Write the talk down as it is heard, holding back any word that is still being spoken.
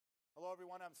Hello,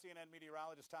 everyone. I'm CNN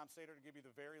meteorologist Tom Sater to give you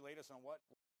the very latest on what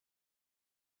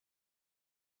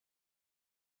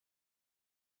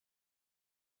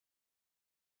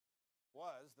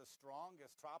was the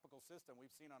strongest tropical system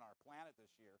we've seen on our planet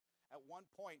this year. At one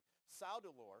point,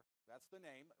 Soudelor, that's the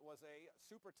name, was a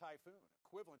super typhoon,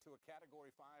 equivalent to a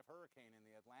Category 5 hurricane in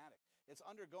the Atlantic. It's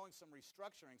undergoing some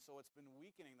restructuring, so it's been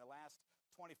weakening the last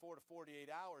 24 to 48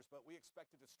 hours, but we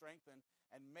expect it to strengthen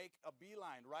and make a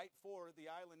beeline right for the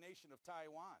island nation of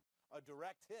Taiwan. A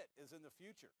direct hit is in the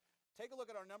future. Take a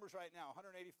look at our numbers right now,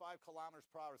 185 kilometers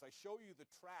per hour. As I show you the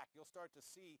track, you'll start to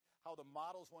see how the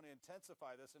models want to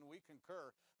intensify this, and we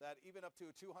concur that even up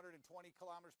to 220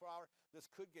 kilometers per hour,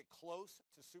 this could get close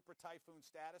to super typhoon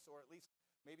status, or at least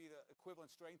maybe the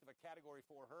equivalent strength of a Category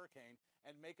 4 hurricane,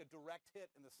 and make a direct hit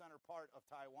in the center part of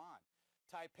Taiwan.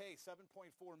 Taipei,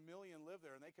 7.4 million live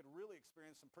there, and they could really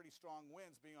experience some pretty strong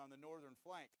winds being on the northern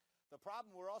flank. The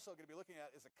problem we're also going to be looking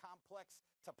at is a complex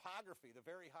topography. The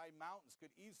very high mountains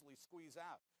could easily squeeze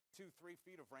out 2-3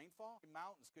 feet of rainfall.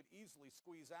 Mountains could easily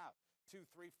squeeze out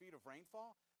 2-3 feet of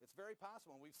rainfall. It's very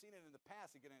possible, and we've seen it in the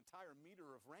past, to get an entire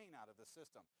meter of rain out of the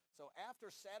system. So after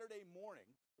Saturday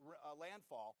morning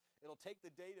landfall, it'll take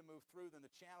the day to move through, then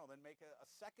the channel, then make a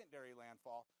secondary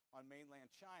landfall on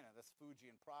mainland China. That's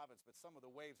Fujian province, but some of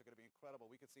the waves are going to be incredible.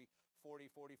 We could see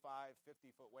 40, 45,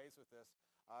 50-foot waves with this,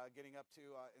 getting up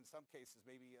to, in some cases,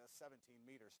 maybe 17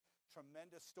 meters.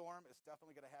 Tremendous storm. It's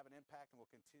definitely going to have an impact, and we'll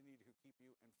continue to keep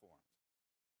you informed.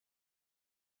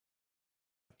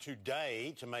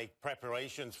 Today to make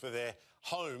preparations for their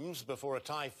homes before a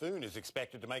typhoon is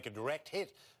expected to make a direct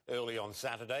hit early on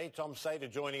Saturday. Tom Sater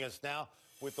joining us now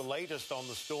with the latest on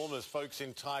the storm as folks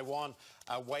in Taiwan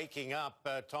are waking up.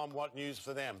 Tom, what news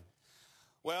for them?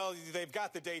 Well, they've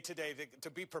got the day today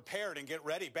to be prepared and get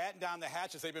ready. Batten down the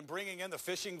hatches. They've been bringing in the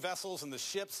fishing vessels and the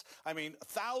ships. I mean,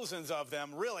 thousands of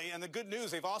them, really. And the good news,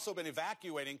 they've also been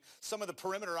evacuating some of the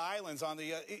perimeter islands on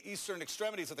the eastern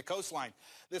extremities of the coastline.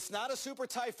 It's not a super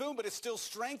typhoon, but it's still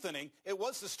strengthening. It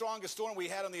was the strongest storm we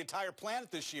had on the entire planet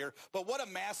this year. But what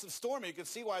a massive storm. You can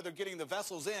see why they're getting the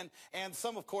vessels in, and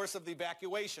some, of course, of the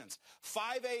evacuations.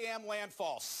 5 a.m.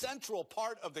 landfall, central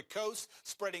part of the coast,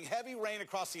 spreading heavy rain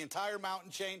across the entire mountain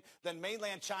chain, then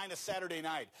mainland China Saturday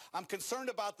night. I'm concerned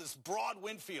about this broad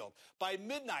wind field. By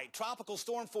midnight, tropical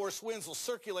storm force winds will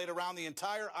circulate around the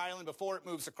entire island before it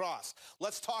moves across.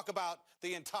 Let's talk about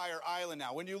the entire island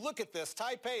now. When you look at this,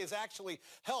 Taipei is actually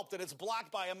helped, and it's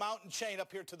blocked by a mountain chain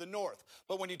up here to the north.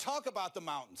 But when you talk about the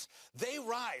mountains, they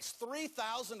rise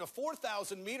 3,000 to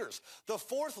 4,000 meters. The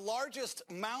fourth largest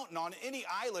mountain on any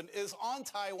island is on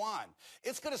Taiwan.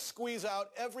 It's going to squeeze out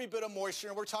every bit of moisture,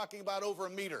 and we're talking about over a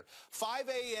meter. 5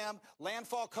 a.m.,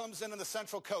 landfall comes in on the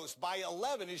central coast. By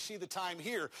 11, you see the time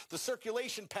here, the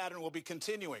circulation pattern will be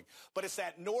continuing. But it's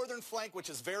that northern flank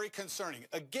which is very concerning.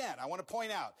 Again, I want to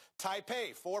point out, Taipei,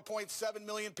 4.7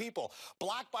 million people,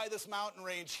 blocked by this mountain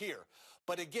range here.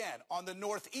 But again, on the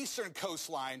northeastern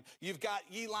coastline, you've got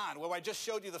Yilan, where I just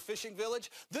showed you the fishing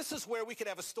village. This is where we could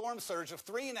have a storm surge of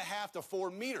 3.5 to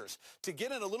 4 meters. To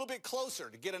get in a little bit closer,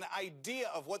 to get an idea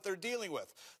of what they're dealing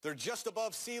with, they're just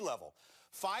above sea level.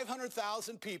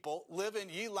 500,000 people live in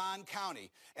Yilan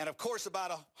County, and of course about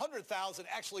 100,000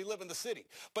 actually live in the city.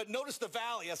 But notice the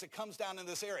valley as it comes down in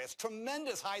this area. It's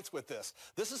tremendous heights with this.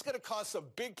 This is going to cause some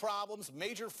big problems,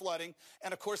 major flooding,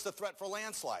 and of course the threat for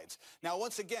landslides. Now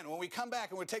once again, when we come back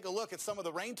and we take a look at some of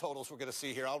the rain totals we're going to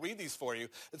see here, I'll read these for you.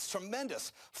 It's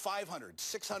tremendous. 500,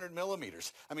 600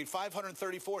 millimeters.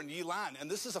 534 in Yilan,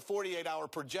 and this is a 48-hour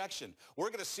projection. We're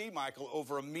going to see, Michael,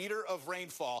 over a meter of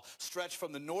rainfall stretched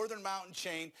from the northern mountain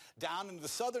chain down into the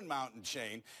southern mountain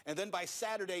chain, and then by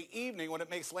Saturday evening when it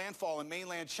makes landfall in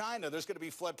mainland China, there's going to be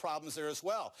flood problems there as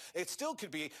well. It still could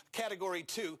be Category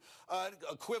 2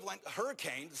 equivalent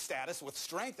hurricane status with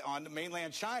strength on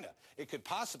mainland China. It could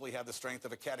possibly have the strength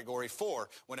of a Category 4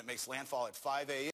 when it makes landfall at 5 a.m.